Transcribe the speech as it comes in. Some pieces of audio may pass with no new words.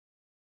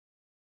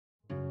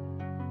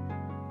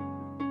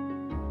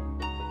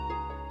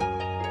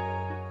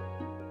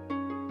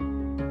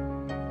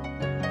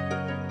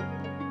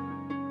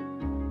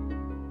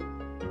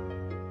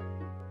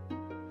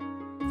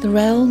The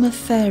realm of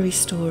fairy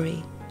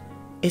story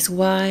is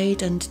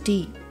wide and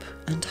deep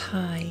and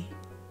high.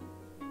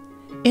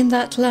 In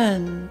that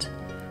land,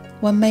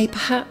 one may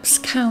perhaps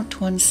count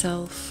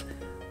oneself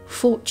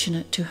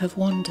fortunate to have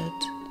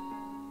wandered,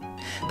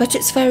 but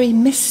its very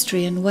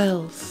mystery and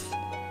wealth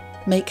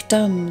make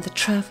dumb the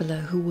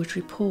traveller who would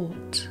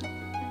report.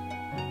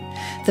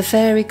 The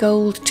fairy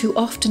gold too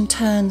often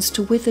turns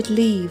to withered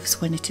leaves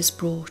when it is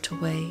brought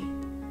away.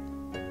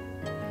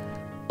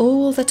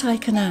 All that I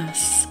can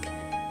ask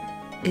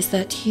is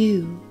that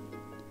you,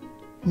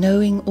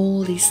 knowing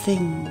all these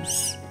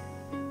things,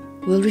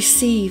 will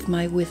receive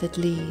my withered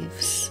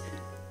leaves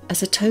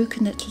as a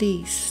token at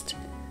least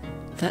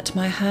that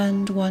my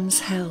hand once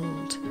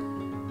held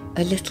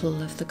a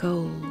little of the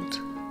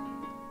gold.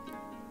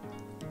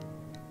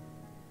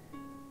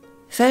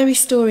 Fairy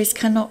stories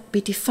cannot be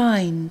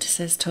defined,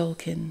 says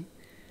Tolkien.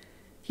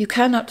 You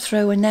cannot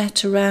throw a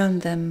net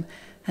around them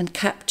and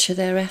capture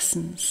their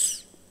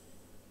essence.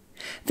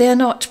 They are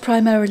not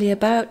primarily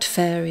about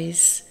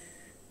fairies,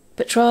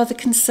 but rather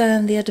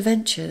concern the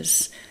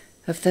adventures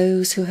of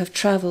those who have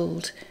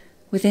travelled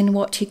within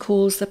what he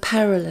calls the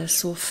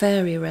perilous or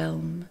fairy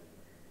realm.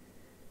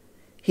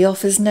 He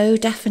offers no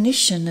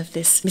definition of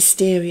this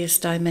mysterious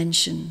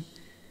dimension,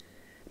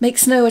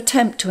 makes no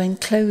attempt to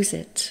enclose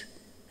it,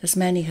 as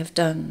many have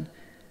done,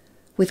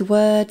 with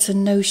words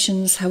and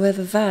notions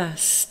however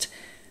vast,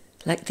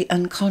 like the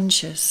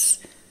unconscious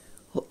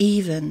or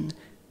even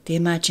the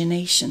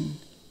imagination.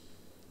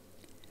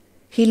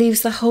 He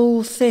leaves the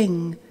whole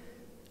thing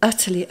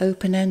utterly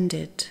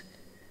open-ended,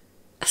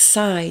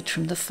 aside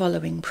from the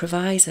following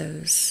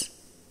provisos.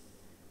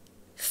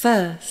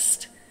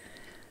 First,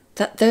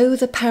 that though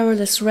the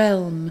perilous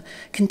realm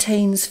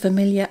contains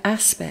familiar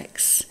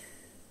aspects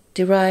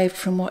derived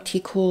from what he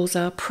calls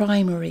our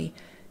primary,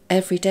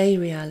 everyday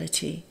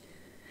reality,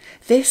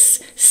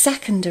 this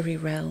secondary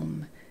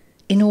realm,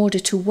 in order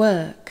to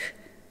work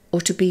or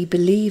to be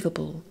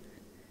believable,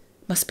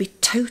 must be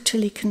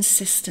totally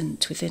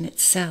consistent within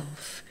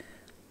itself,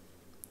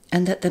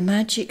 and that the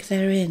magic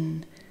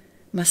therein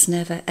must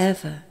never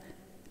ever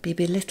be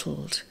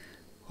belittled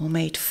or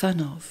made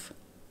fun of.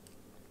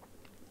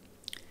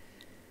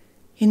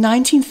 In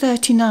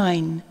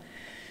 1939,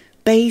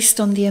 based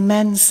on the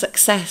immense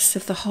success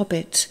of The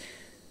Hobbit,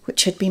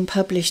 which had been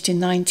published in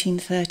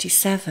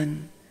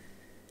 1937,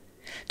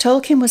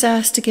 Tolkien was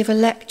asked to give a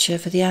lecture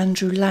for the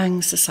Andrew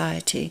Lang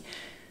Society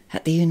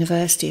at the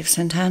University of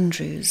St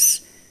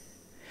Andrews,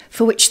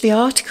 for which the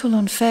article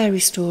on fairy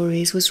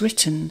stories was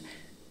written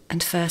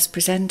and first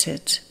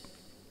presented.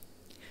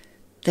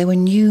 There were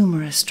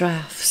numerous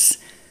drafts,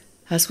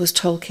 as was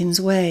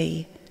Tolkien's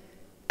way,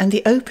 and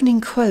the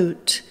opening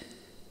quote,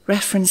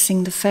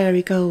 referencing the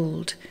fairy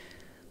gold,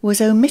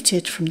 was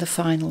omitted from the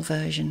final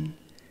version,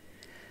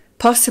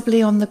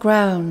 possibly on the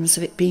grounds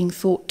of it being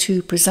thought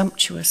too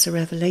presumptuous a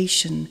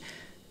revelation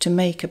to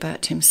make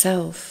about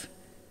himself.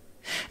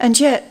 And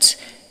yet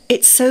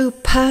it so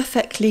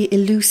perfectly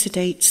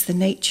elucidates the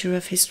nature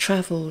of his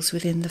travels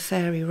within the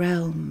fairy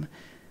realm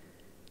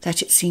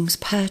that it seems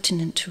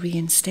pertinent to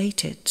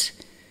reinstate it.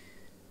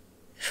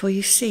 For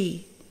you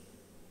see,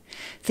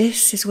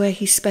 this is where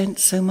he spent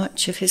so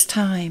much of his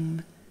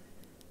time.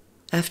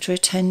 After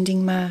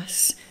attending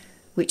Mass,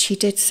 which he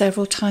did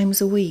several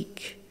times a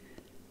week,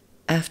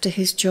 after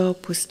his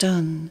job was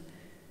done,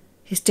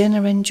 his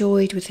dinner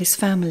enjoyed with his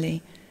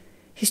family,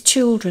 his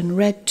children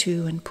read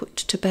to and put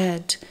to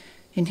bed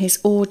in his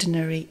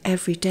ordinary,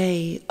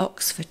 everyday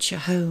Oxfordshire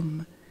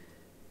home,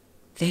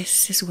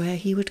 this is where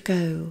he would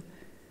go,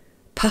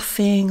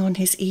 puffing on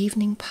his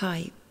evening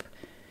pipe,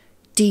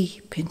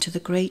 deep into the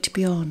great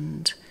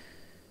beyond,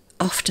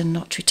 often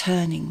not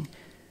returning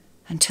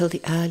until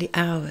the early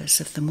hours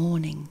of the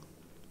morning.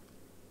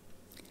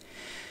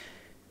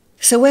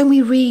 So when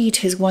we read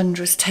his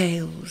wondrous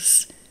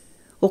tales,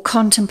 or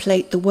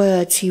contemplate the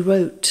words he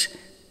wrote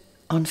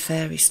on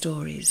fairy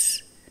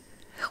stories,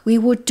 we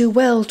would do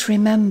well to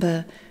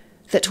remember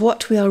that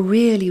what we are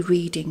really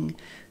reading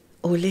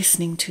or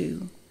listening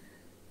to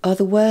are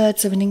the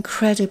words of an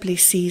incredibly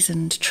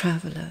seasoned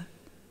traveller.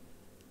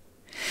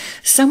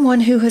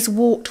 Someone who has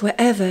walked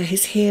wherever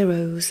his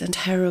heroes and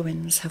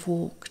heroines have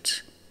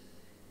walked.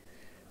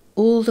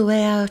 All the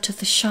way out of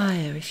the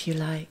Shire, if you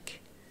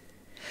like,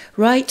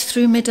 right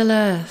through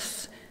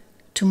Middle-earth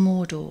to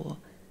Mordor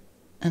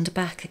and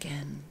back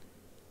again,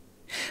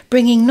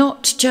 bringing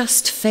not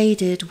just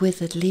faded,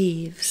 withered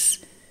leaves,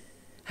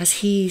 as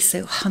he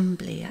so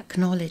humbly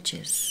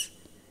acknowledges,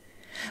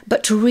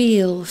 but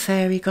real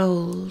fairy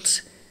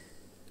gold,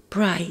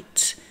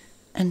 bright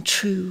and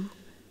true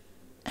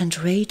and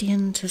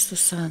radiant as the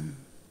sun.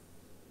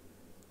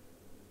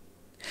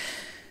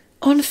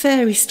 On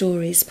Fairy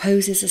Stories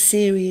poses a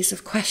series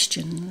of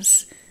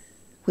questions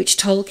which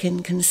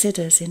Tolkien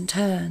considers in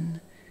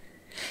turn,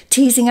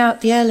 teasing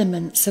out the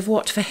elements of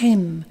what for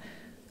him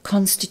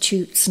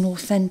constitutes an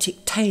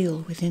authentic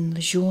tale within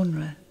the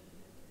genre.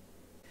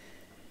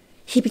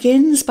 He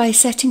begins by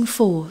setting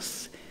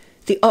forth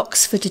the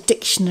Oxford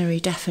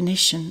Dictionary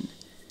definition,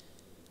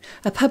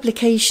 a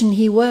publication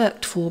he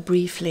worked for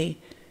briefly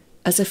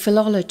as a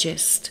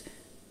philologist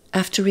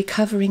after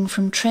recovering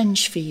from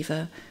trench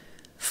fever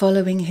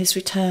following his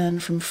return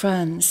from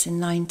France in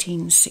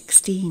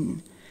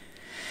 1916.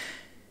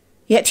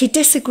 Yet he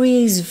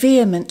disagrees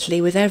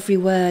vehemently with every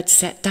word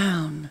set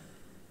down.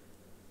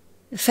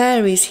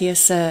 Fairies, he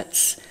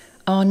asserts,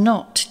 are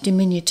not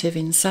diminutive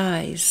in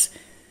size,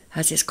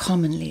 as is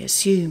commonly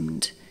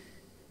assumed.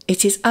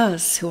 It is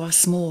us who are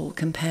small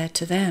compared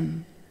to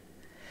them.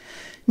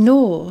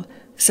 Nor,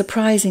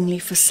 surprisingly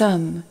for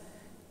some,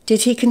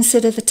 did he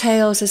consider the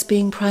tales as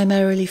being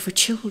primarily for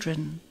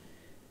children.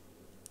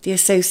 The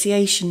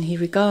association he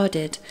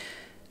regarded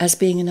as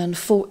being an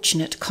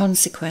unfortunate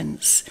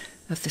consequence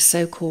of the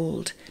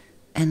so-called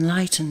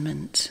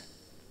Enlightenment.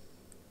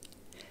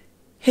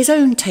 His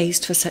own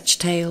taste for such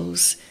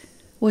tales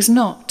was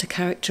not a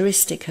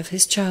characteristic of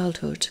his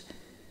childhood,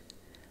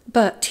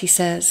 but, he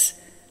says,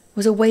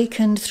 was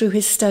awakened through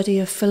his study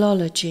of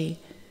philology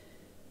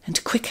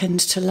and quickened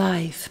to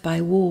life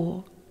by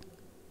war.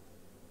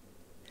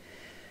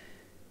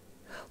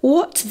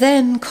 What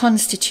then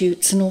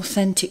constitutes an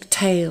authentic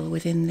tale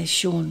within this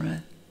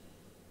genre?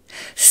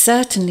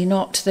 Certainly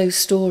not those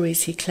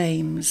stories, he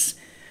claims,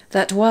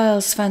 that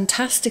whilst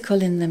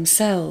fantastical in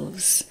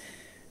themselves,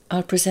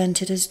 are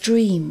presented as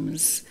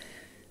dreams,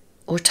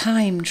 or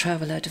time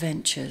travel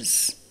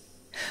adventures,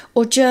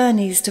 or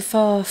journeys to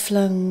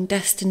far-flung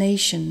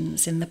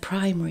destinations in the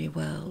primary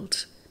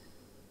world.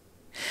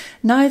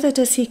 Neither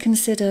does he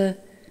consider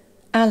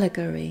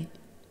allegory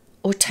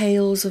or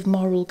tales of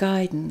moral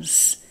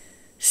guidance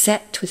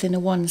set within a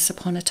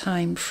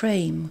once-upon-a-time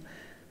frame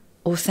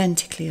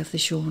authentically of the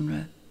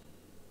genre.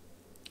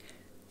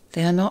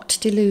 They are not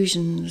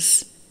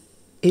delusions,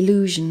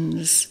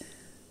 illusions,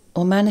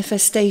 or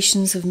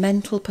manifestations of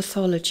mental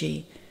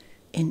pathology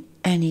in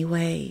any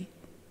way.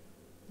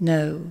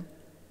 No,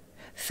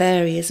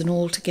 fairy is an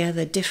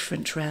altogether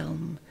different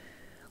realm,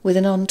 with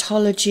an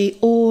ontology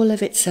all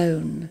of its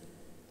own.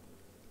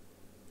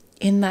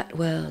 In that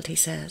world, he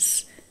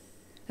says,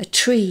 a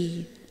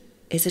tree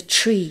is a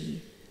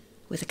tree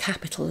with a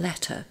capital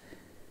letter,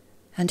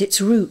 and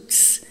its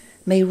roots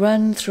may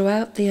run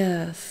throughout the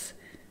earth,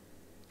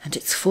 and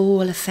its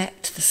fall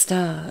affect the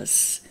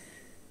stars.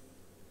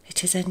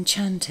 It is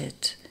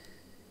enchanted,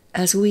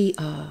 as we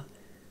are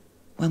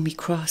when we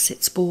cross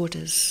its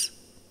borders.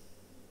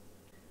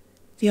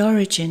 The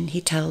origin,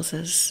 he tells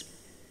us,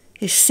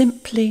 is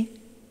simply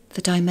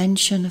the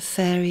dimension of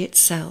fairy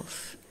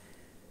itself,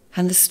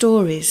 and the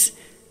stories,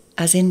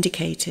 as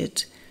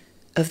indicated,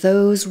 of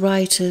those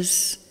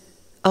writers,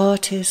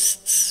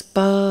 artists,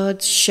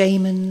 bards,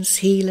 shamans,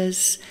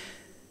 healers,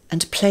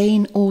 and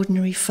plain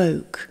ordinary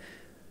folk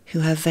who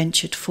have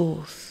ventured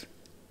forth.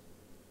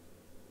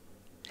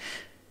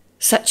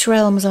 Such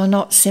realms are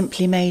not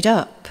simply made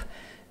up,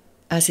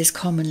 as is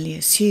commonly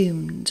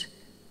assumed,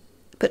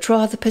 but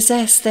rather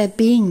possess their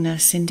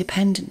beingness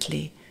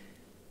independently.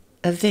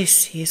 Of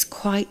this he is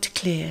quite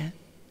clear.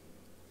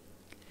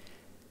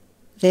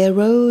 They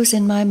arose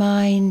in my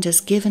mind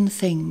as given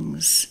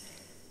things,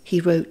 he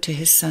wrote to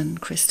his son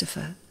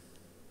Christopher.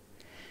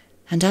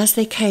 And as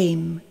they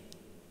came,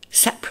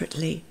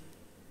 separately,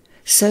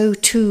 so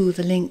too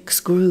the links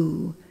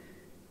grew,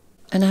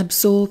 an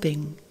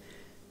absorbing,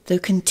 though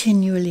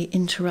continually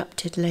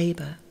interrupted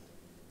labour.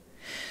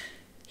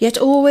 Yet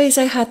always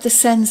I had the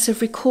sense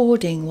of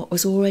recording what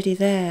was already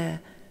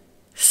there,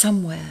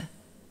 somewhere,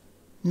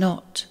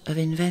 not of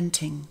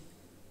inventing.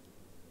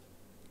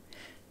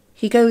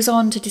 He goes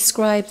on to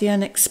describe the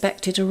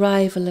unexpected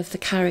arrival of the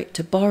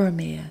character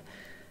Boromir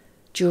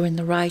during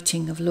the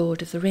writing of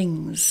Lord of the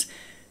Rings,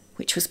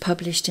 which was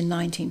published in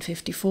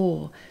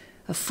 1954,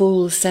 a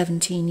full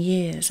 17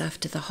 years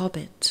after The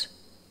Hobbit.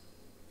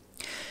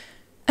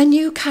 A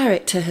new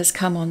character has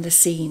come on the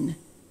scene,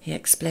 he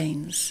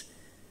explains.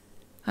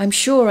 I'm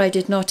sure I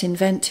did not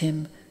invent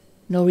him,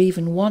 nor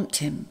even want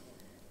him,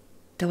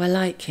 though I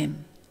like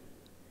him.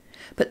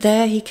 But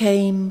there he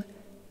came,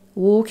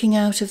 walking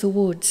out of the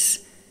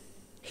woods.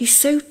 He's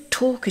so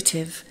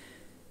talkative.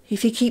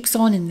 If he keeps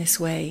on in this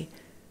way,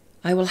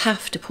 I will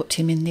have to put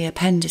him in the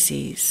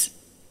appendices.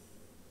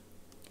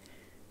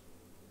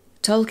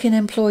 Tolkien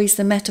employs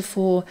the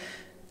metaphor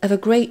of a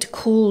great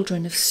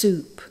cauldron of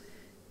soup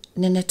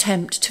in an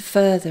attempt to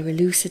further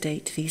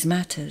elucidate these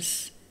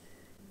matters.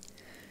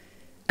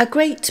 A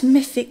great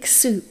mythic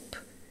soup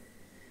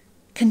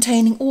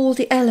containing all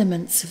the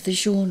elements of the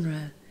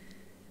genre,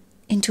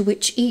 into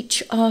which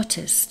each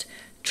artist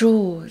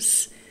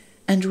draws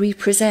and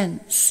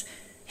represents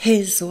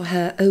his or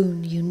her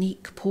own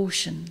unique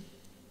portion.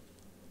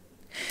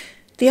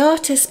 The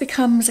artist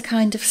becomes a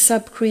kind of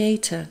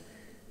sub-creator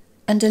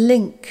and a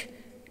link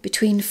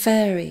between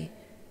fairy,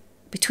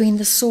 between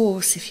the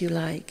source, if you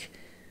like,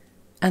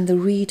 and the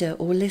reader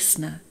or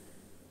listener,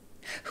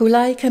 who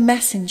like a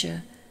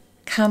messenger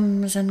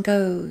comes and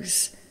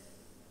goes,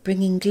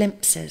 bringing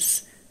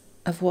glimpses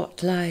of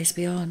what lies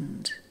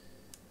beyond.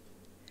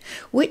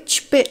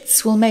 Which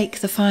bits will make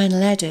the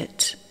final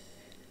edit?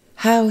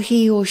 How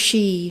he or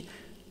she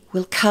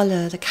will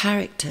colour the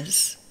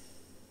characters?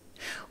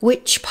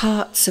 Which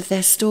parts of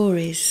their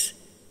stories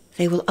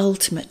they will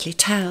ultimately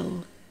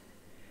tell,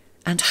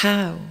 and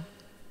how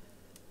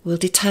will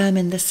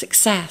determine the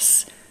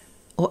success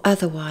or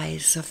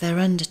otherwise of their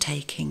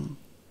undertaking.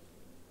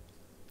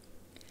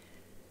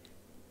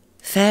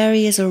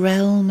 Fairy is a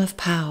realm of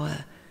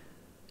power,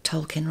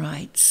 Tolkien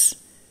writes.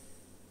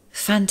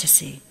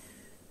 Fantasy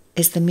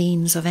is the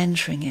means of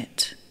entering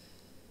it.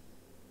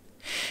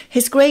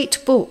 His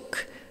great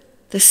book,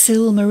 The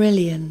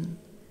Silmarillion,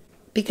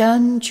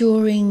 began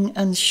during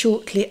and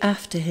shortly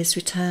after his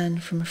return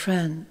from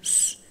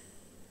France.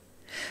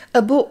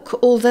 A book,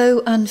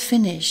 although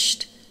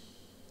unfinished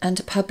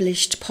and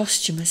published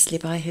posthumously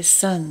by his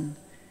son,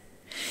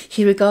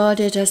 he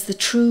regarded as the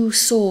true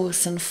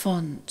source and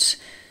font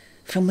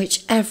from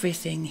which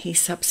everything he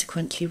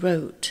subsequently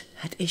wrote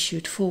had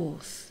issued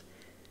forth.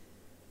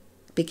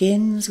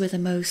 Begins with a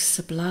most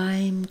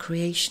sublime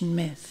creation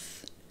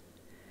myth.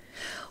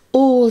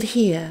 All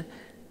here,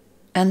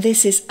 and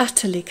this is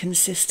utterly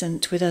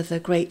consistent with other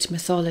great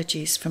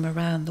mythologies from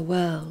around the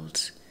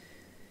world,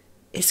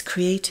 is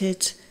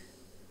created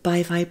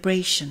by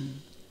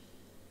vibration,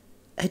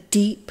 a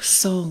deep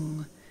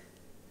song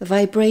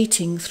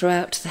vibrating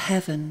throughout the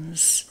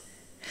heavens,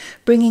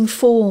 bringing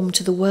form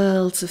to the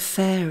worlds of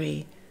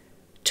fairy,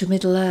 to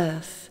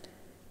Middle-earth,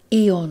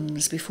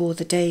 eons before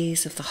the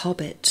days of the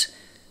Hobbit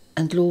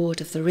and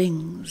Lord of the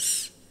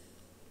Rings.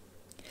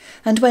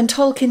 And when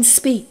Tolkien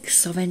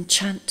speaks of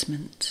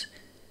enchantment,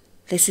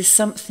 this is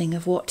something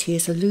of what he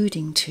is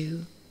alluding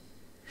to,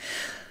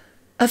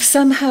 of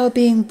somehow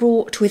being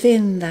brought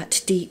within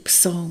that deep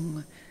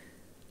song,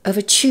 of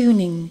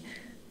attuning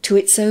to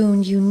its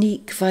own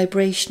unique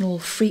vibrational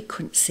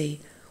frequency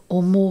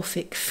or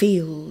morphic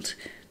field,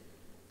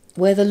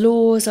 where the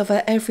laws of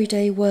our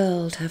everyday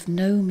world have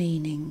no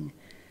meaning,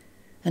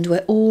 and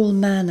where all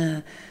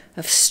manner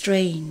of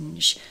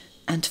strange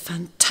and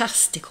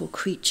fantastical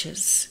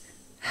creatures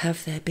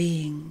have their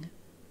being.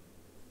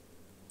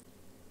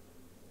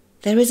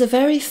 There is a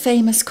very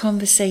famous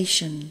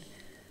conversation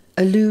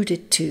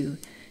alluded to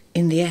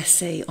in the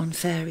essay on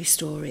fairy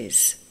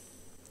stories,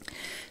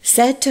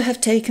 said to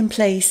have taken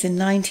place in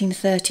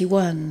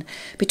 1931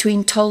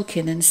 between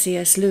Tolkien and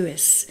C.S.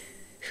 Lewis,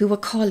 who were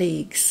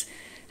colleagues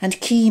and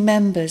key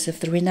members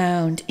of the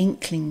renowned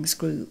Inklings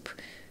group,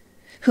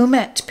 who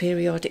met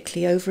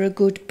periodically over a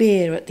good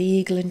beer at the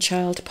Eagle and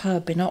Child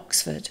pub in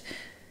Oxford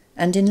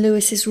and in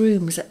Lewis's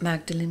rooms at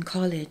Magdalen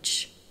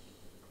College.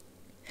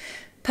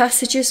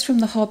 Passages from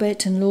The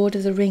Hobbit and Lord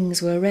of the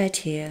Rings were read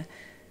here,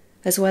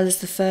 as well as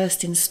the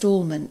first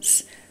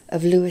instalments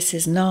of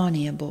Lewis's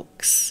Narnia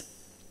books.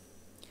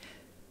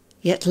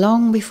 Yet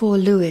long before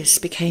Lewis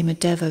became a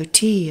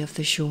devotee of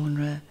the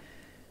genre,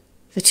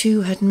 the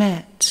two had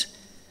met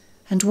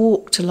and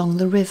walked along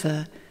the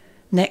river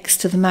next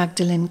to the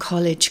Magdalen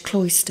College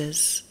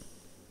cloisters.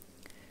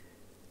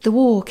 The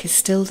walk is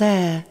still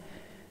there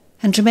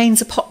and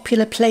remains a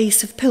popular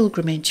place of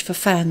pilgrimage for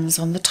fans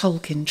on the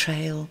Tolkien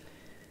Trail.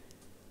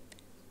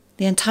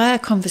 The entire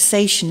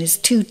conversation is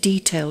too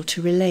detailed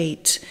to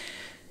relate,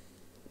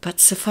 but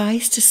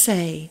suffice to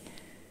say,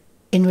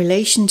 in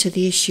relation to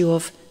the issue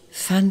of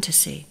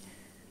fantasy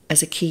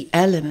as a key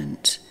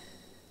element,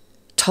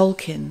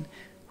 Tolkien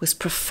was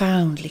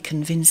profoundly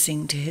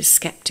convincing to his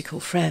sceptical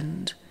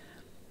friend.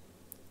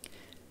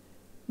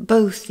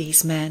 Both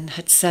these men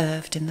had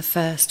served in the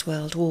First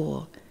World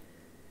War.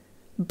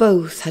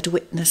 Both had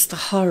witnessed the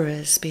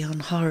horrors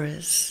beyond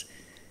horrors,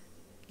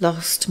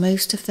 lost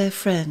most of their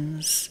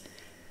friends,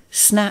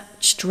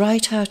 snatched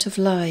right out of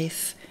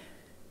life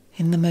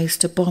in the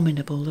most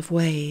abominable of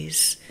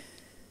ways,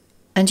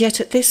 and yet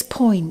at this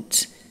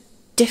point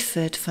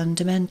differed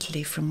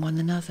fundamentally from one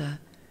another,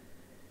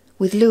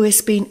 with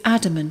Lewis being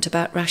adamant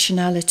about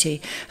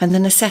rationality and the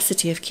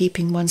necessity of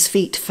keeping one's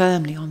feet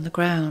firmly on the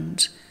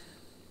ground.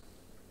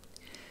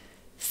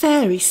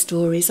 Fairy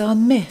stories are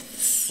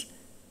myths,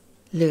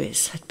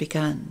 Lewis had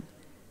begun.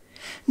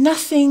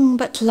 Nothing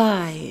but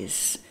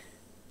lies,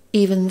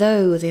 even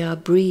though they are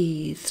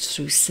breathed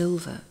through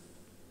silver.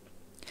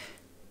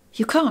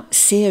 You can't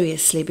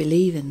seriously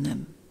believe in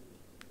them.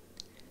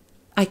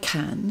 I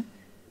can.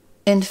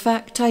 In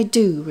fact, I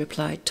do,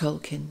 replied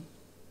Tolkien.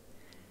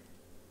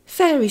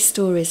 Fairy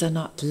stories are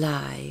not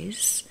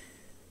lies.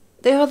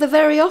 They are the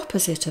very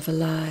opposite of a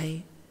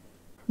lie.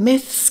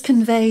 Myths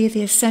convey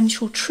the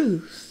essential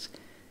truth,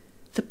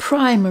 the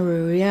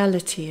primary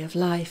reality of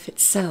life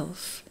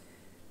itself.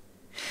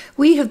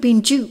 We have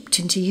been duped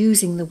into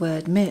using the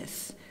word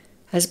myth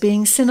as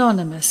being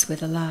synonymous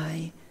with a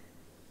lie,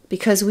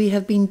 because we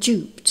have been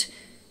duped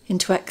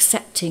into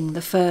accepting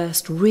the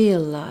first real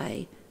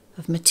lie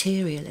of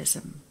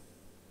materialism.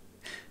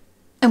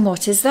 And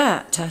what is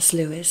that? Asked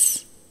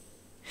Lewis.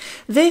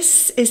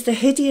 This is the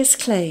hideous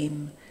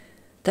claim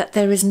that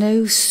there is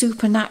no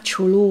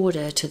supernatural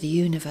order to the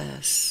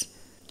universe.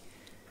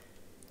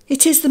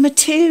 It is the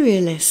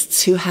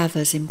materialists who have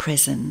us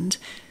imprisoned.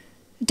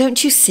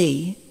 Don't you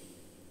see?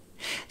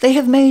 They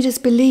have made us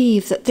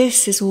believe that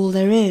this is all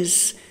there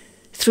is.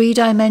 3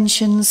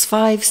 dimensions,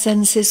 5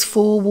 senses,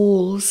 4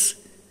 walls.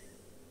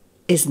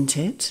 Isn't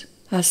it?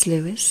 Asked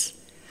Lewis.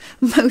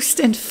 Most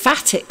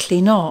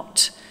emphatically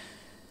not.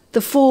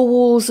 The four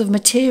walls of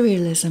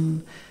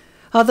materialism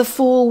are the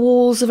four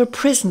walls of a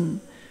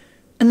prison,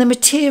 and the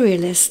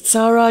materialists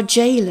are our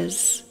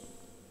jailers.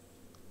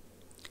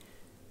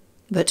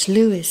 But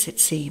Lewis, it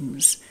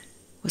seems,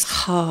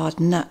 was hard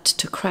nut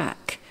to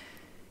crack,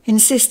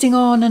 insisting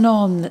on and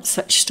on that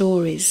such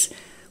stories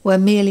were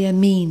merely a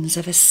means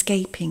of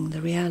escaping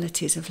the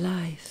realities of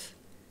life.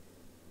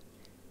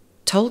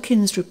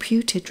 Tolkien's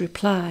reputed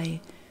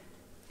reply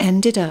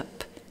ended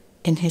up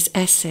in his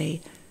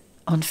essay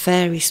on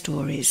fairy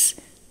stories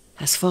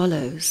as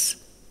follows.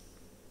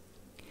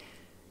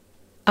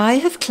 I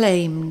have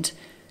claimed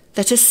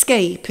that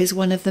escape is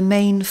one of the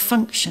main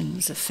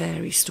functions of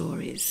fairy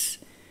stories,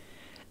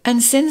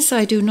 and since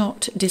I do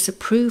not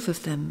disapprove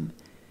of them,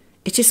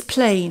 it is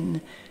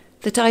plain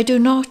that I do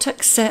not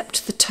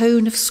accept the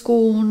tone of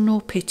scorn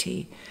or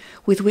pity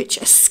with which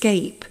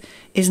escape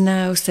is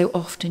now so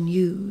often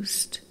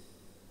used.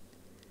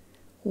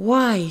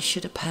 Why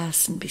should a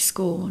person be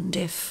scorned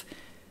if,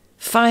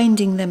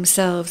 finding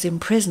themselves in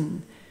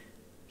prison,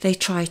 they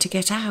try to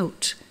get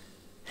out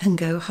and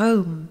go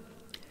home?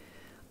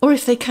 Or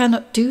if they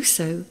cannot do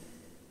so,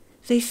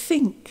 they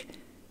think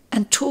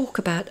and talk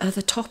about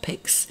other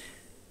topics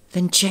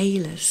than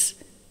jailers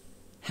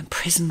and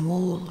prison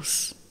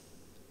walls.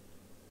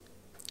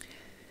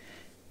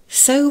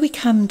 So we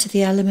come to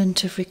the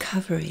element of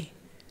recovery,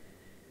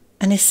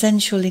 an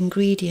essential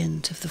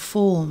ingredient of the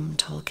form,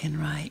 Tolkien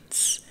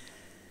writes.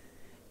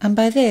 And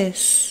by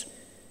this,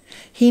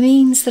 he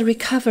means the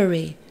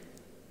recovery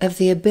of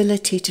the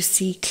ability to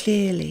see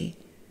clearly,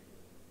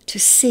 to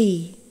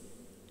see,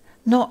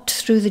 not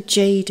through the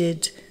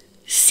jaded,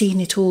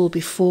 seen it all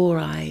before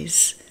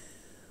eyes,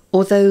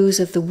 or those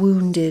of the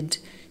wounded,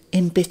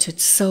 embittered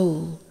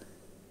soul,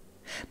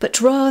 but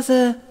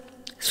rather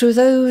through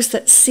those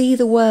that see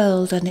the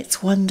world and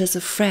its wonders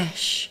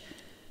afresh,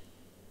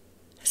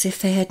 as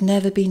if they had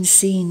never been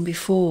seen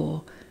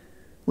before,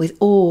 with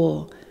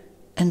awe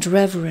and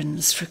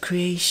reverence for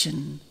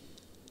creation.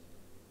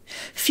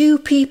 Few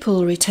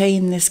people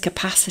retain this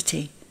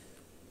capacity.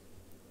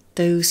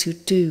 Those who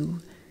do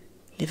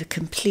live a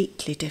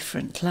completely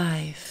different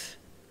life.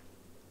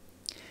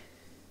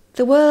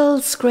 The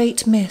world's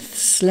great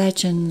myths,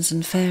 legends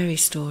and fairy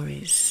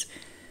stories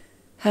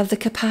have the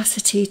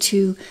capacity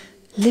to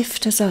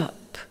lift us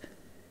up,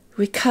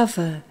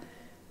 recover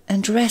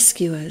and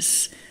rescue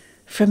us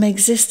from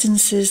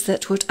existences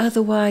that would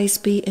otherwise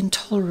be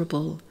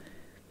intolerable.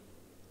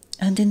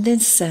 And in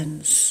this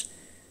sense,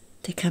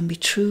 they can be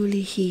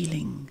truly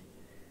healing.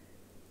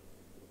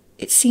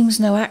 It seems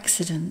no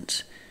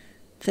accident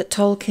that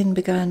Tolkien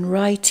began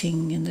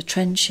writing in the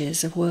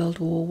trenches of World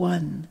War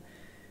I,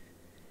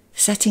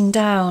 setting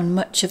down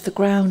much of the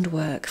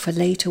groundwork for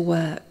later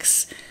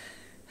works,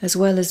 as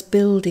well as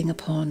building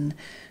upon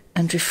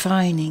and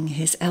refining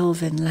his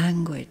elven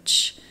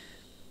language.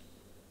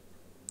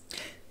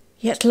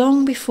 Yet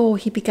long before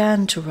he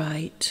began to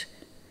write,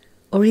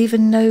 or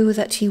even know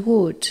that he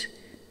would,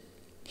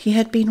 he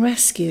had been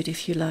rescued,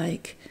 if you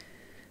like,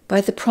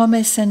 by the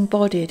promise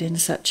embodied in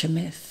such a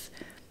myth,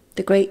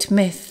 the great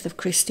myth of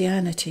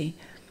Christianity.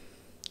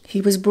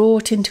 He was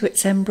brought into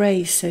its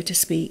embrace, so to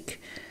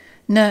speak,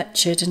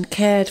 nurtured and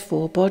cared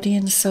for, body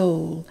and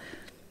soul,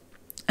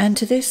 and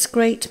to this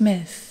great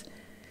myth,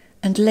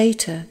 and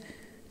later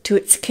to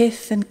its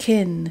kith and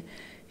kin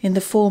in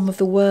the form of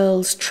the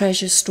world's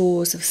treasure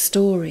stores of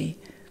story,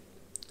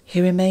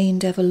 he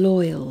remained ever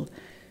loyal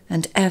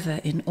and ever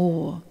in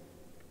awe.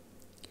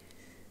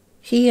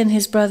 He and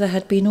his brother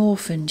had been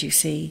orphaned, you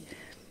see,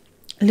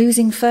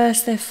 losing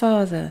first their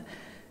father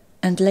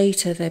and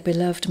later their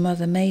beloved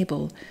mother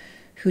Mabel,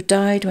 who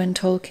died when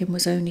Tolkien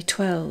was only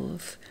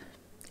 12,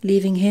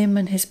 leaving him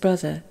and his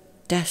brother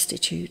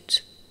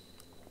destitute.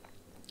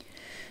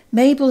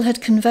 Mabel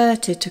had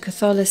converted to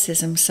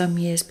Catholicism some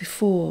years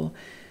before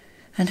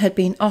and had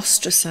been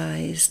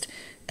ostracised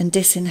and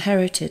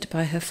disinherited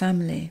by her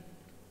family.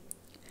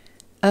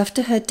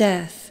 After her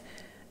death,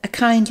 a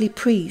kindly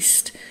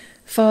priest,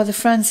 Father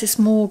Francis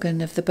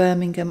Morgan of the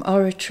Birmingham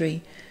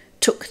Oratory,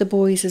 took the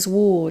boys as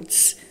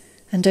wards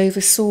and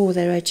oversaw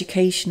their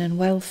education and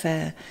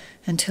welfare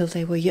until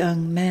they were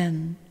young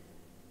men.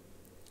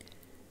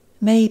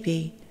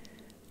 Maybe,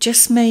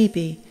 just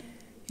maybe,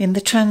 in the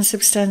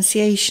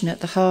transubstantiation at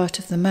the heart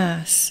of the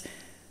Mass,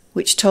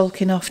 which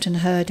Tolkien often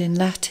heard in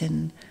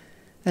Latin,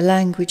 a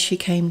language he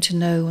came to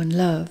know and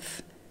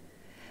love,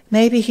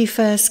 maybe he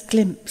first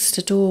glimpsed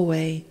a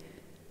doorway,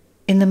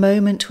 in the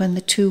moment when the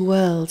two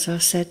worlds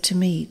are said to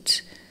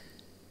meet,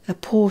 a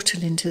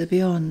portal into the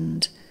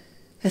beyond,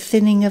 a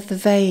thinning of the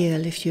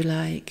veil, if you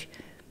like,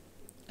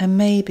 and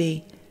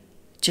maybe,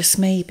 just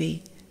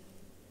maybe,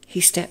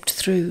 he stepped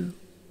through.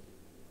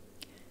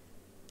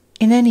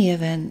 In any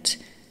event,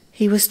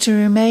 he was to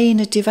remain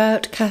a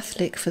devout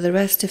Catholic for the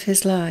rest of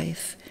his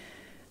life,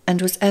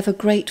 and was ever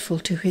grateful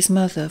to his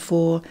mother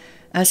for,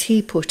 as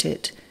he put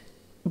it,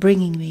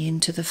 bringing me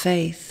into the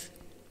faith.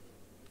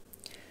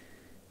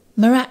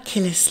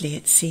 Miraculously,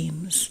 it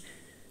seems,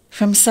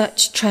 from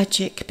such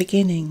tragic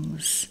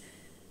beginnings,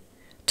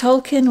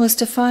 Tolkien was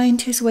to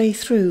find his way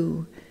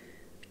through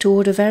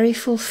toward a very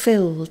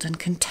fulfilled and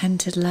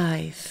contented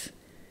life,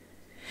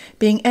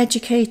 being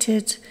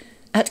educated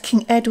at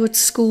King Edward's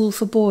School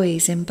for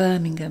Boys in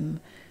Birmingham,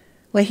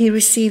 where he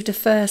received a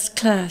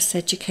first-class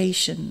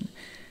education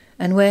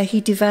and where he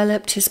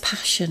developed his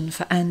passion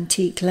for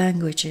antique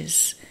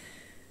languages,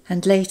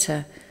 and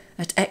later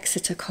at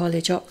Exeter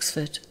College,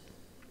 Oxford.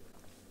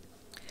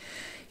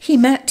 He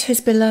met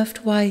his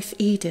beloved wife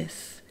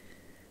Edith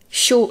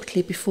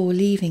shortly before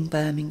leaving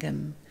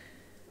Birmingham,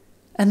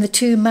 and the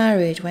two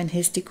married when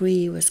his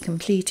degree was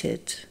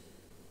completed.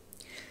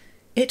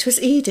 It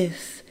was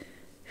Edith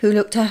who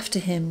looked after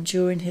him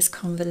during his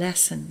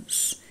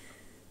convalescence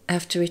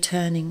after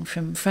returning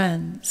from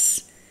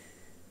France,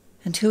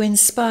 and who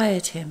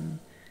inspired him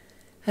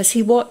as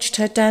he watched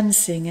her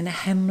dancing in a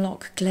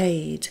hemlock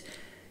glade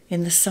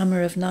in the summer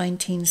of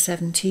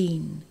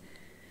 1917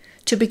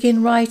 to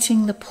begin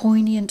writing the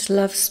poignant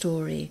love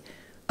story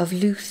of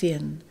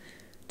Luthien,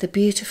 the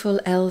beautiful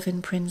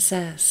elven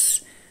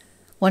princess,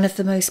 one of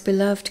the most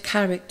beloved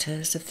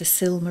characters of the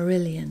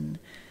Silmarillion,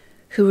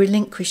 who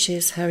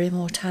relinquishes her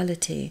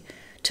immortality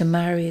to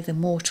marry the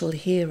mortal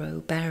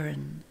hero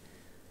Beren.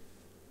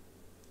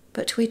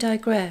 But we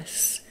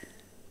digress,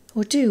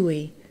 or do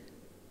we?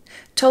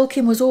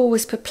 Tolkien was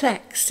always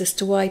perplexed as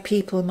to why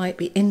people might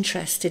be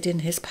interested in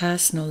his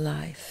personal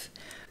life.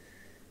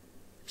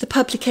 The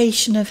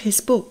publication of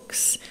his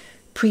books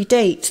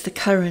predate the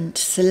current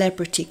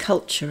celebrity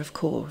culture, of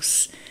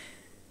course,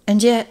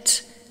 and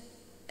yet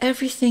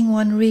everything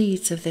one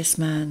reads of this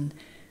man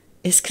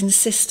is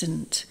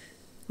consistent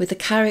with the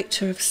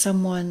character of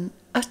someone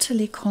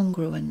utterly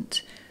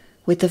congruent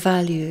with the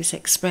values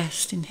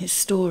expressed in his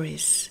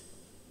stories.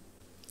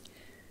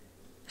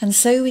 And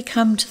so we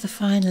come to the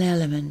final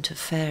element of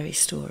fairy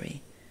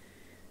story,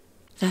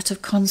 that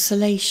of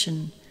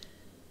consolation,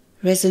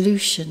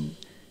 resolution,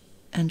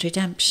 and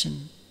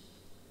redemption.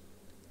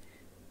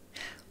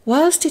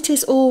 Whilst it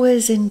is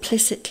always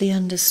implicitly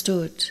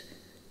understood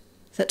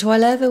that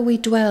whilever we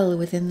dwell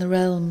within the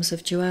realms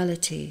of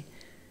duality,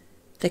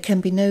 there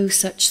can be no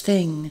such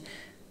thing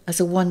as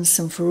a once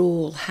and for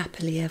all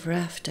happily ever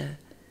after,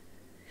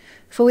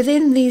 for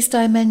within these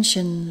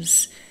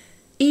dimensions,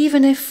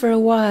 even if for a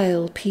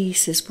while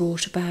peace is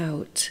brought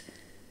about,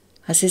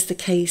 as is the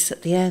case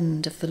at the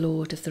end of The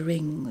Lord of the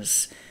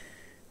Rings,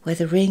 where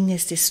the ring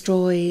is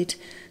destroyed,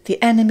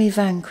 the enemy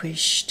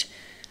vanquished,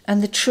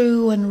 and the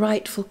true and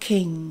rightful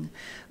king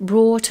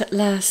brought at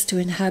last to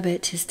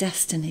inhabit his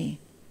destiny,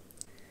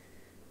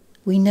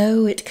 we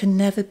know it can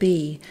never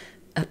be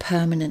a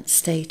permanent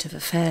state of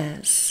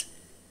affairs,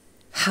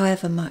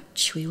 however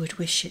much we would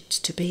wish it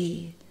to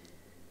be.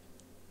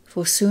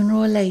 For sooner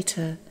or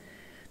later,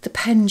 the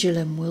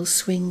pendulum will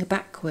swing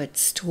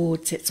backwards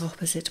towards its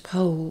opposite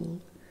pole.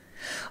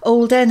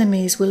 Old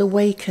enemies will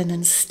awaken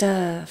and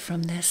stir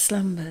from their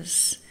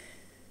slumbers,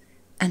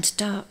 and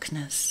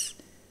darkness,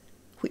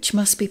 which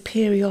must be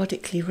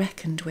periodically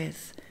reckoned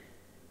with,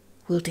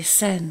 will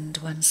descend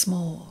once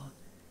more.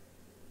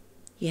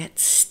 Yet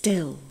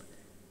still,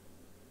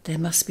 there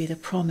must be the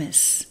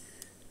promise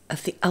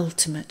of the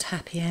ultimate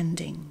happy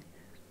ending.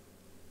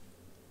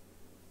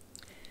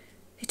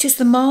 It is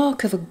the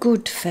mark of a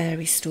good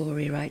fairy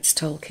story, writes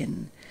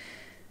Tolkien,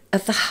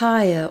 of the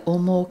higher or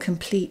more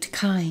complete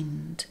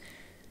kind,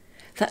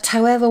 that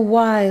however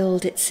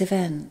wild its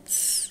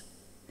events,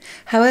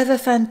 however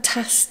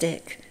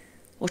fantastic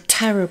or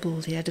terrible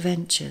the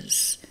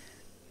adventures,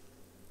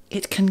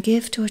 it can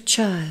give to a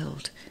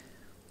child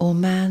or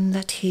man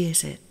that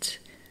hears it,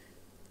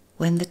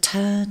 when the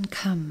turn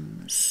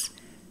comes,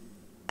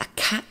 a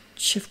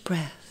catch of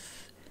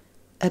breath,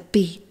 a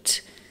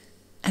beat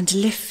and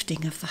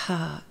lifting of the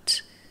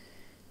heart,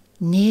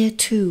 near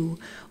to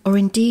or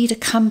indeed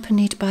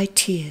accompanied by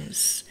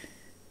tears,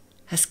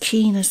 as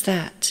keen as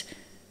that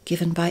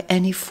given by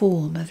any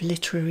form of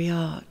literary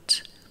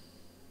art.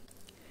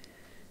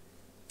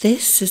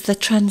 This is the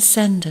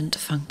transcendent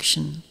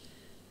function,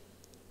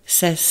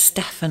 says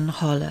Stephan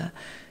Holler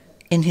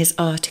in his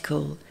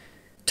article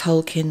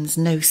Tolkien's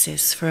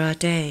Gnosis for Our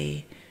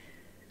Day,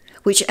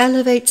 which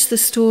elevates the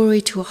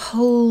story to a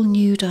whole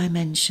new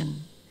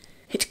dimension.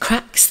 It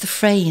cracks the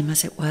frame,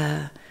 as it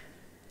were,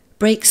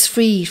 breaks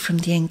free from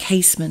the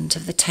encasement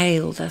of the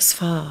tale thus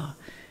far,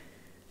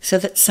 so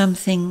that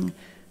something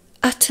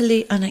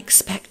utterly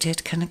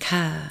unexpected can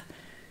occur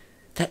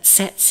that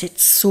sets it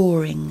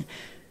soaring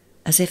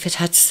as if it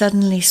had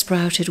suddenly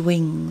sprouted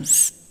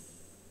wings.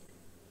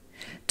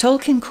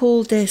 Tolkien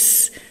called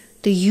this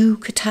the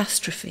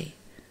eucatastrophe,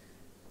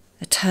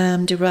 a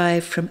term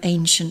derived from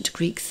ancient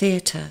Greek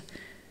theatre,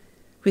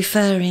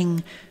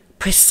 referring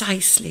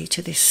precisely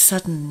to this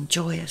sudden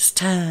joyous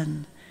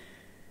turn.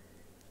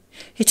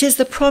 It is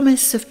the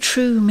promise of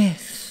true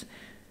myth,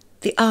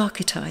 the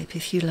archetype,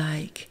 if you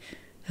like,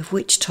 of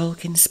which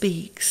Tolkien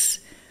speaks,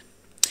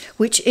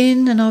 which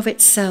in and of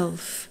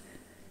itself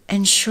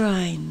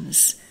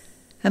enshrines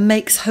and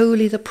makes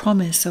holy the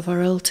promise of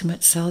our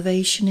ultimate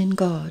salvation in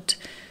God,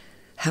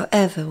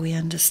 however we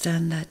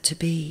understand that to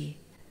be.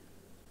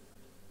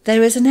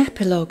 There is an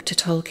epilogue to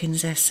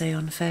Tolkien's essay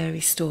on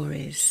fairy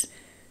stories,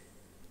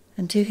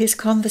 and to his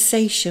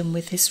conversation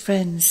with his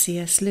friend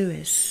C.S.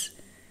 Lewis,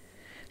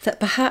 that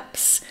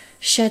perhaps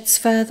sheds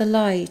further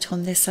light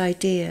on this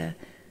idea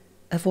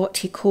of what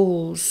he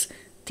calls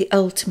the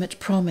ultimate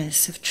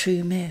promise of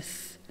true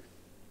myth.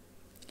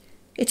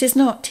 It is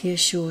not, he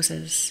assures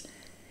us,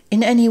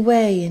 in any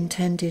way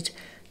intended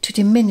to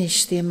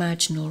diminish the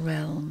imaginal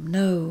realm.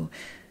 No,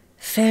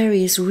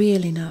 fairy is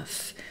real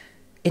enough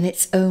in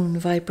its own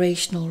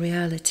vibrational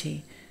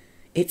reality,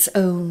 its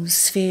own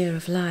sphere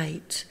of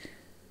light.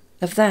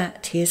 Of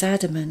that he is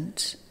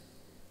adamant.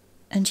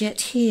 And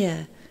yet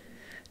here,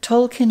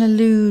 Tolkien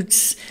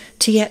alludes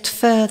to yet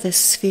further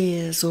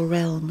spheres or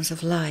realms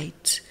of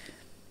light,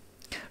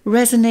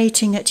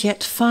 resonating at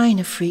yet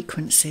finer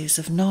frequencies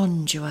of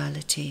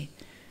non-duality,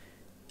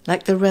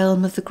 like the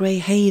realm of the Grey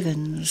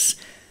Havens,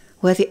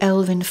 where the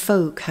elven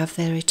folk have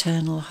their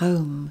eternal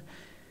home.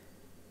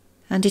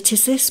 And it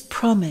is this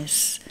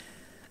promise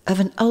of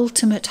an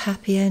ultimate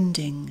happy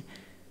ending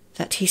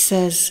that he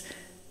says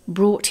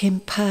brought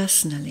him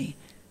personally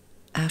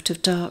out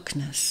of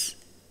darkness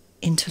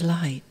into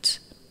light.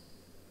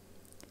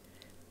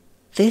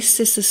 This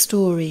is the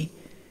story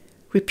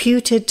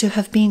reputed to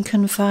have been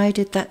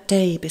confided that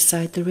day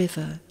beside the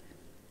river.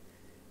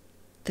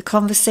 The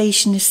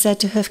conversation is said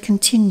to have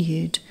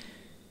continued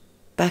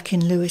back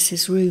in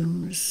Lewis's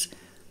rooms.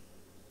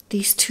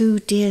 These two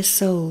dear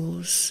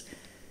souls,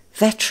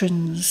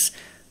 veterans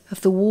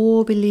of the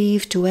war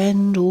believed to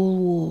end all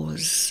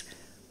wars,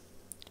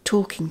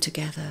 talking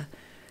together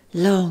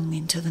long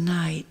into the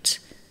night,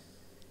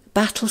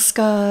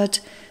 battle-scarred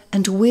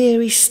and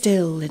weary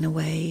still in a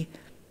way,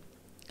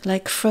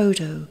 like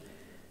Frodo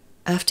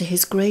after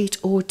his great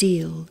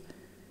ordeal,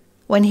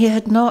 when he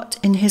had not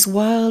in his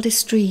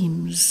wildest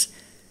dreams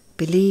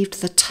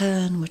believed the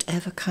turn would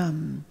ever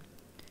come.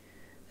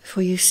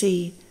 For you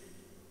see,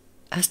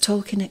 as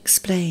Tolkien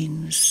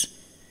explains,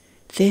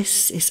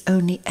 this is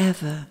only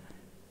ever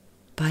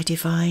by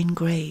divine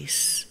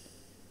grace.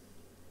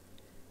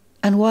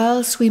 And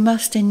whilst we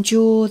must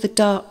endure the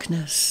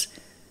darkness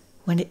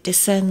when it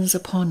descends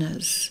upon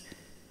us,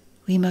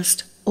 we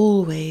must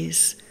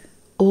always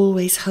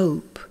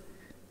hope.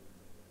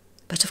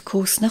 But of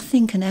course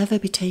nothing can ever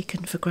be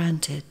taken for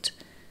granted.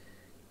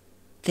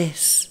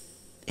 This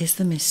is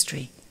the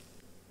mystery.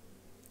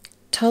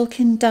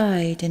 Tolkien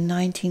died in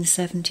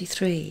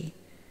 1973,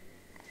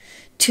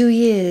 2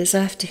 years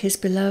after his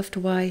beloved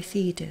wife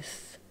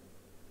Edith.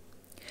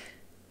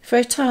 For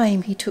a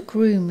time he took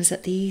rooms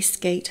at the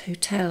Eastgate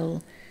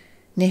Hotel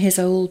near his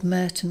old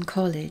Merton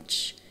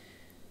College,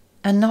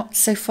 and not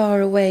so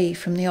far away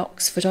from the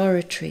Oxford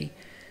Oratory,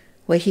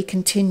 where he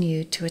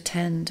continued to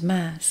attend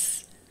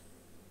Mass.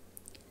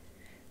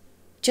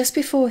 Just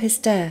before his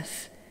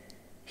death,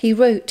 he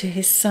wrote to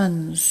his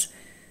sons,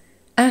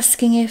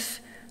 asking if,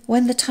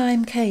 when the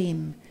time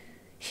came,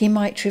 he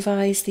might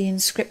revise the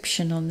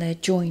inscription on their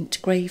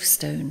joint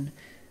gravestone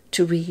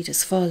to read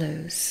as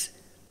follows: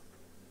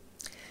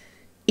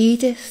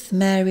 Edith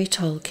Mary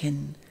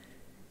Tolkien,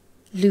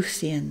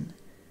 Luthien,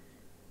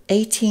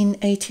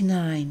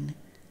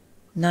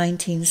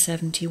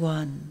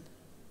 1889-1971.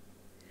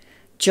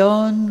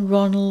 John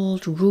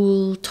Ronald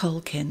Rule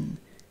Tolkien,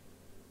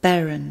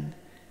 Baron,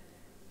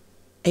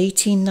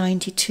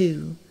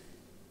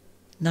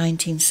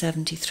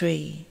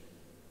 1892-1973.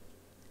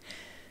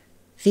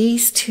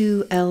 These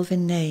two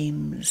elven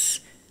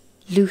names,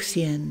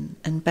 Luthien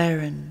and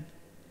Baron,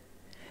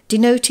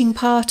 denoting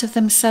part of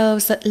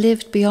themselves that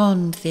lived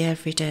beyond the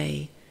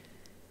everyday,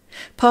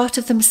 part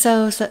of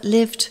themselves that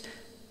lived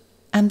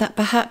and that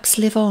perhaps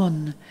live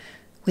on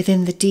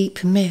within the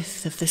deep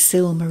myth of the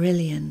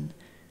Silmarillion,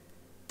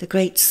 the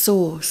great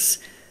source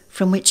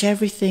from which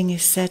everything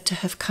is said to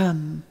have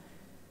come,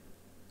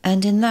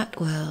 and in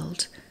that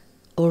world,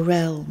 or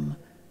realm,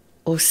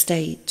 or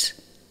state,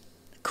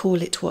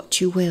 call it what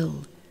you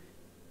will,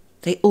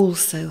 they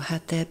also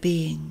had their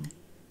being.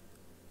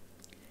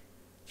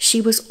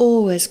 She was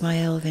always my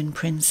elven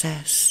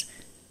princess,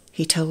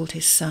 he told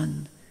his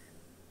son,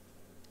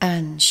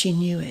 and she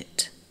knew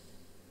it.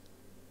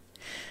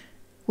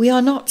 We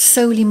are not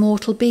solely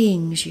mortal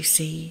beings, you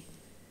see,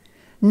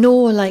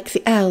 nor like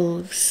the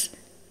elves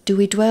do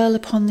we dwell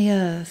upon the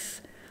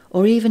earth,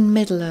 or even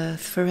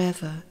Middle-earth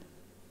forever.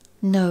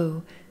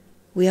 No,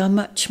 we are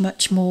much,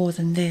 much more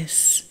than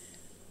this,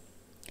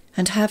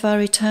 and have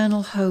our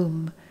eternal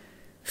home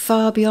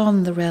far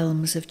beyond the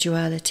realms of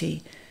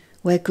duality,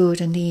 where good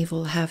and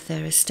evil have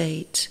their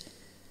estate,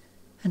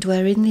 and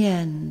where in the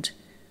end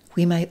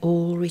we may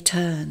all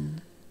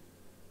return.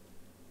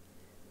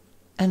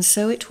 And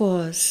so it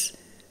was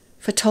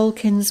for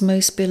Tolkien's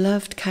most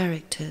beloved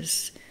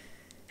characters,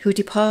 who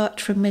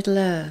depart from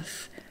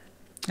Middle-earth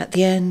at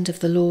the end of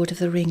the Lord of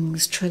the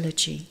Rings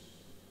trilogy.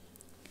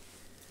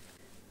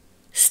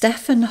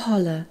 Stephen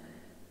Holler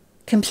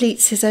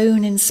completes his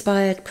own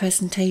inspired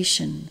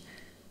presentation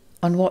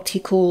on what he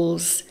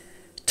calls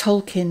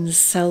Tolkien's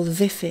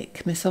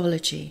salvific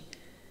mythology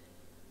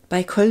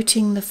by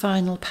quoting the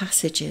final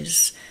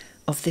passages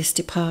of this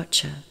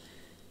departure,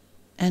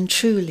 and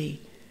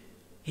truly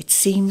it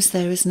seems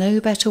there is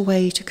no better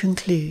way to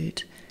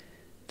conclude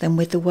than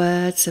with the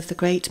words of the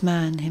great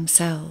man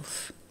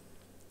himself.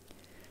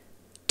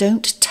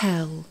 Don't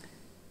tell,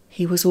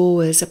 he was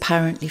always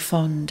apparently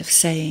fond of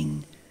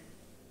saying.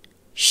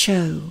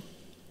 Show.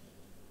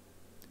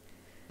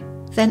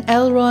 Then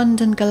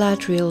Elrond and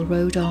Galadriel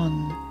rode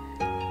on,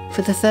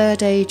 for the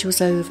third age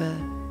was over,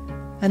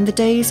 and the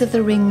days of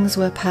the rings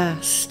were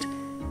past,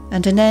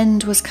 and an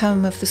end was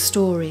come of the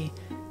story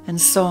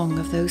and song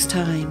of those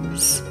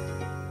times.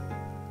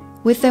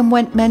 With them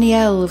went many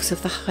elves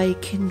of the high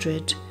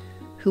kindred,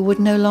 who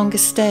would no longer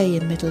stay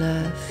in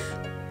Middle-earth,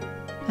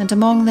 and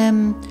among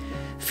them,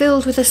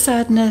 filled with a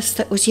sadness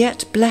that was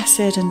yet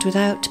blessed and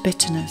without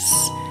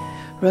bitterness,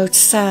 rode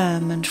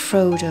Sam and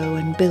Frodo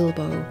and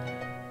Bilbo,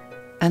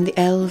 and the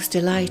elves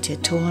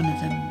delighted to honour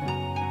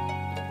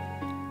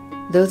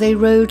them. Though they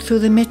rode through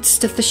the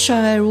midst of the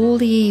Shire all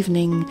the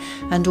evening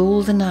and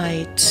all the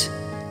night,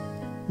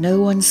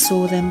 no one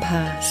saw them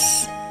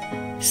pass,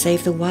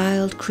 save the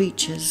wild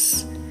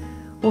creatures,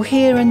 or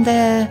here and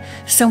there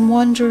some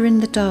wanderer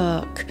in the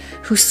dark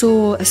who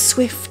saw a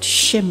swift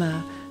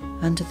shimmer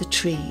under the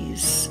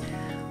trees,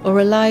 or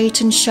a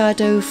light and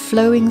shadow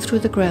flowing through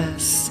the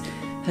grass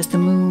as the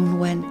moon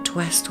went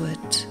westward.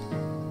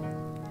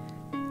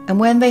 And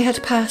when they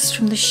had passed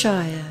from the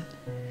Shire,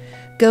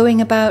 going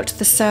about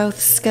the south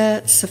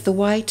skirts of the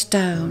White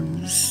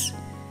Downs,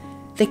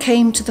 they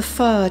came to the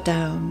far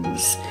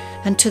downs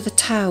and to the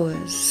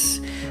towers,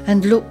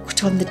 and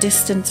looked on the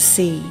distant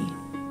sea.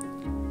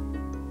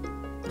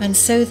 And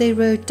so they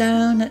rode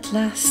down at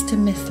last to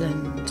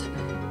Mithland,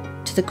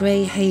 to the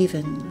grey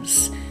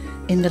havens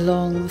in the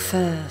long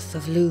firth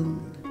of Lune.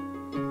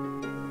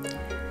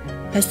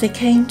 As they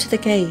came to the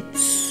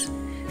gates,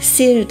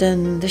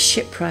 Círdan the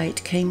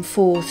shipwright came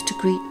forth to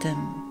greet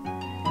them.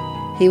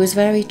 He was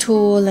very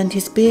tall, and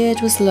his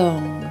beard was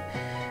long,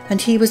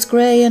 and he was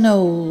grey and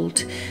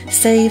old,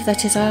 save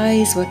that his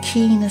eyes were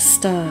keen as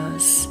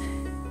stars,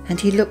 and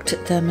he looked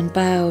at them and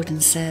bowed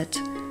and said,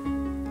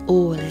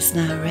 "All is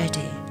now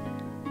ready."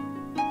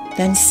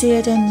 Then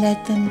Círdan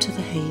led them to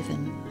the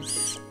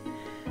havens,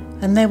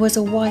 and there was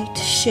a white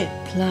ship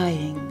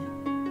lying,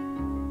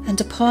 and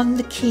upon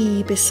the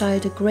quay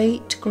beside a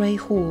great grey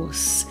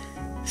horse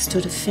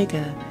stood a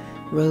figure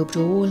robed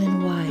all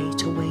in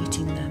white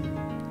awaiting them.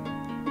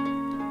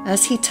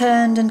 As he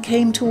turned and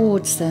came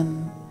towards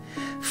them,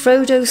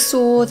 Frodo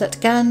saw that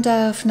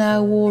Gandalf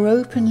now wore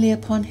openly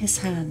upon his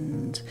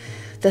hand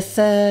the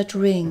third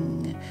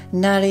ring,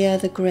 Narya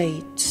the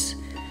Great,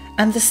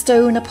 and the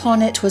stone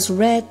upon it was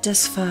red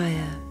as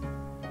fire.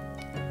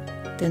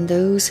 Then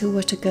those who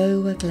were to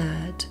go were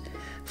glad,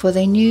 for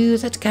they knew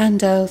that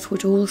Gandalf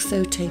would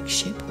also take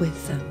ship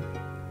with them.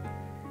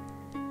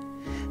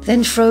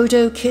 Then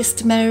Frodo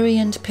kissed Merry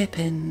and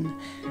Pippin,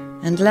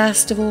 and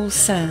last of all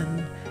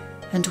Sam,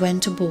 and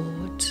went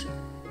aboard.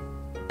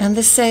 And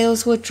the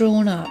sails were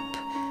drawn up,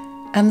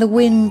 and the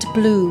wind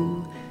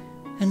blew,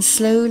 and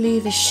slowly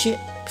the ship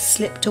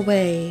slipped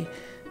away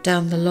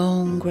down the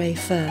long grey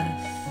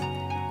firth.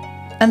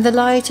 And the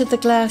light of the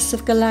glass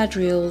of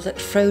Galadriel that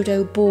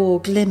Frodo bore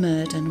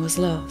glimmered and was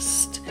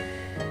lost.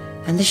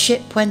 And the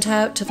ship went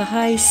out to the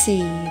high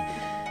sea,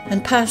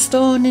 and passed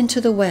on into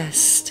the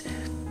west,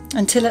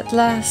 until at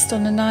last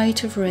on a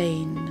night of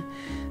rain,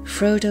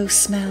 Frodo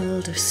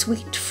smelled a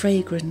sweet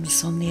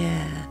fragrance on the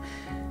air,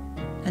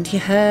 and he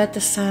heard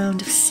the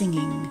sound of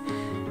singing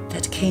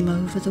that came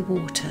over the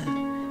water.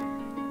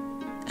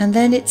 And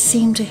then it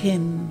seemed to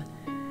him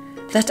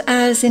that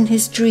as in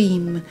his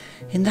dream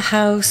in the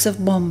house of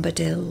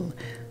Bombadil,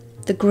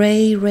 the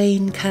grey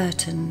rain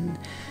curtain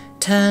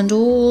turned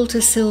all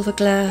to silver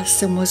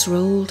glass and was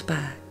rolled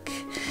back,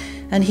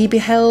 and he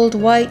beheld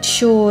white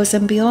shores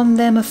and beyond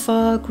them a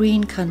far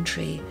green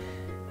country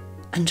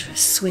under a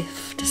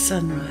swift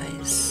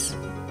sunrise.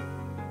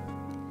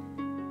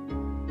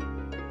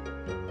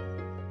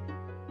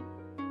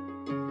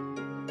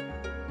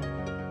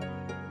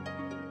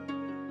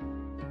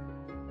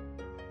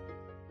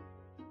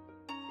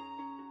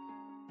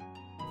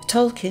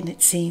 Tolkien,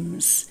 it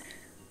seems,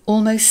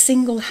 almost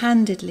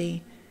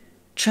single-handedly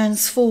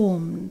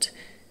transformed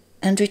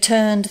and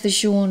returned the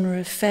genre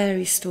of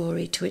fairy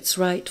story to its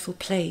rightful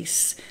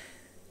place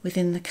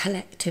within the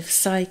collective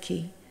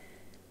psyche.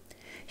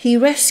 He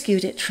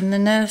rescued it from the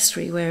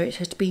nursery where it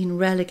had been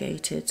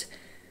relegated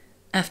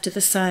after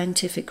the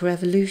scientific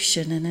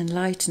revolution and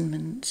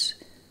enlightenment.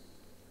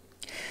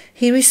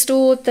 He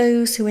restored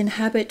those who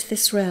inhabit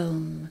this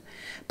realm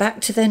back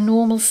to their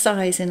normal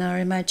size in our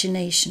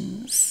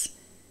imaginations,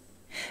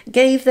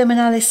 gave them an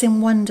Alice in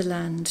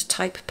Wonderland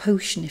type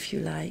potion, if you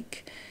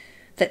like,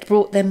 that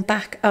brought them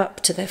back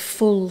up to their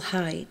full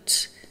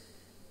height,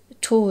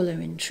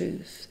 taller in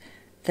truth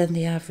than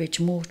the average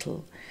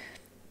mortal,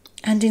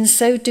 and in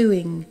so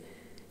doing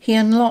he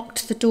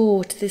unlocked the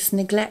door to this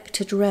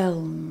neglected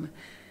realm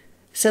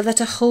so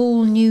that a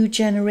whole new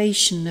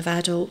generation of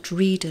adult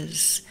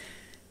readers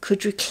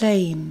could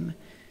reclaim,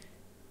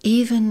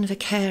 even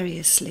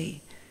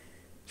vicariously,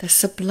 the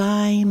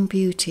sublime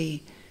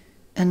beauty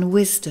and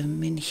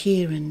wisdom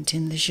inherent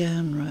in the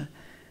genre,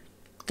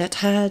 that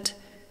had,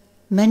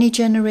 many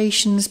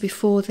generations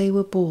before they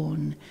were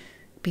born,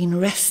 been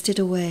wrested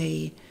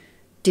away,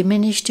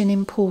 diminished in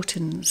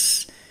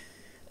importance,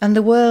 and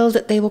the world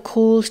that they were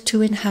called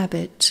to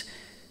inhabit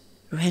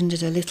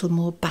rendered a little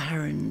more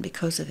barren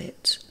because of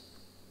it.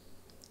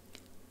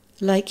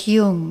 Like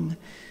Jung,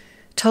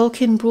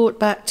 Tolkien brought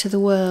back to the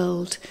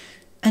world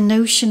a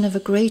notion of a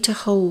greater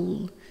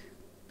whole,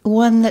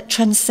 one that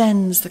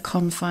transcends the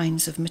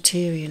confines of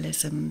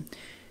materialism,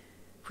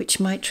 which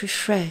might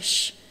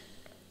refresh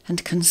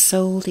and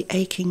console the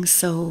aching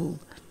soul.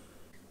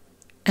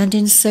 And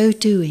in so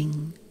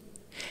doing,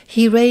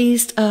 he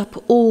raised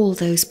up all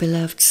those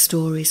beloved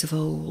stories of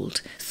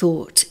old,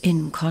 thought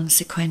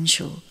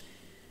inconsequential.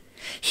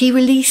 He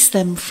released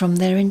them from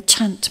their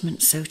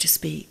enchantment, so to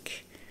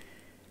speak,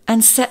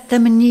 and set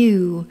them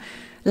anew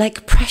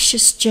like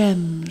precious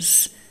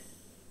gems,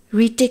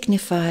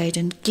 redignified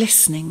and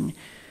glistening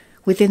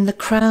within the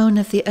crown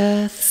of the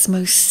earth's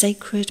most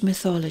sacred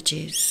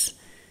mythologies.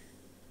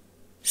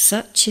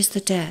 Such is the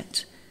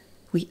debt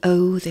we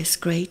owe this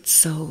great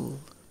soul.